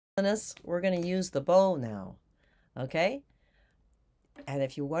We're going to use the bow now, okay? And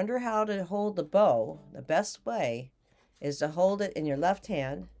if you wonder how to hold the bow, the best way is to hold it in your left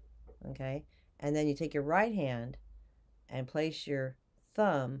hand, okay? And then you take your right hand and place your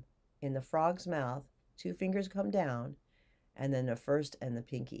thumb in the frog's mouth. 2 fingers come down, and then the first and the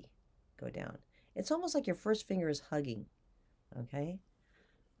pinky go down. It's almost like your first finger is hugging, okay?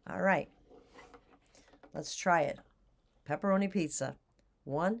 All right. Let's try it. Pepperoni pizza.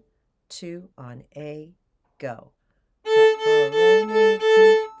 1, 2, on A, go. Pepperoni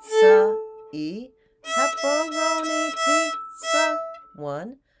pizza, E. Pepperoni pizza,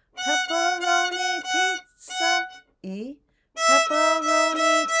 1. Pepperoni pizza, E.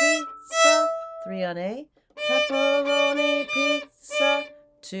 Pepperoni pizza, 3 on A. Pepperoni pizza,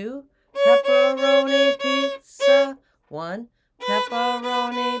 2. Pepperoni pizza, 1.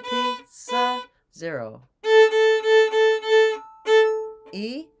 Pepperoni pizza, 0.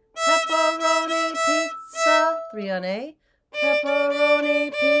 E. Pepperoni pizza, 3 on A.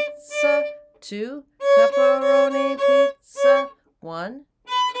 Pepperoni pizza, 2. Pepperoni pizza, 1.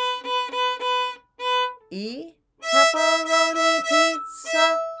 E. Pepperoni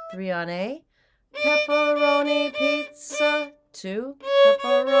pizza, 3 on A. Pepperoni pizza, 2.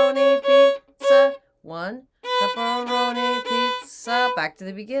 Pepperoni pizza, 1. Pepperoni pizza, back to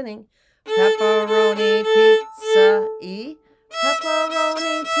the beginning. Pepperoni pizza, E.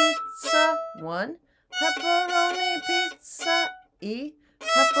 Pepperoni pizza, 1. Pepperoni pizza, E.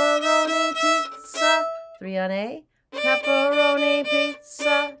 Pepperoni pizza, 3 on A. Pepperoni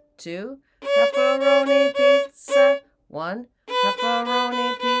pizza, 2. Pepperoni pizza, 1.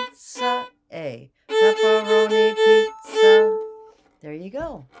 Pepperoni pizza, A. Pepperoni pizza. There you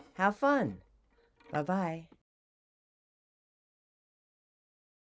go. Have fun. Bye-bye.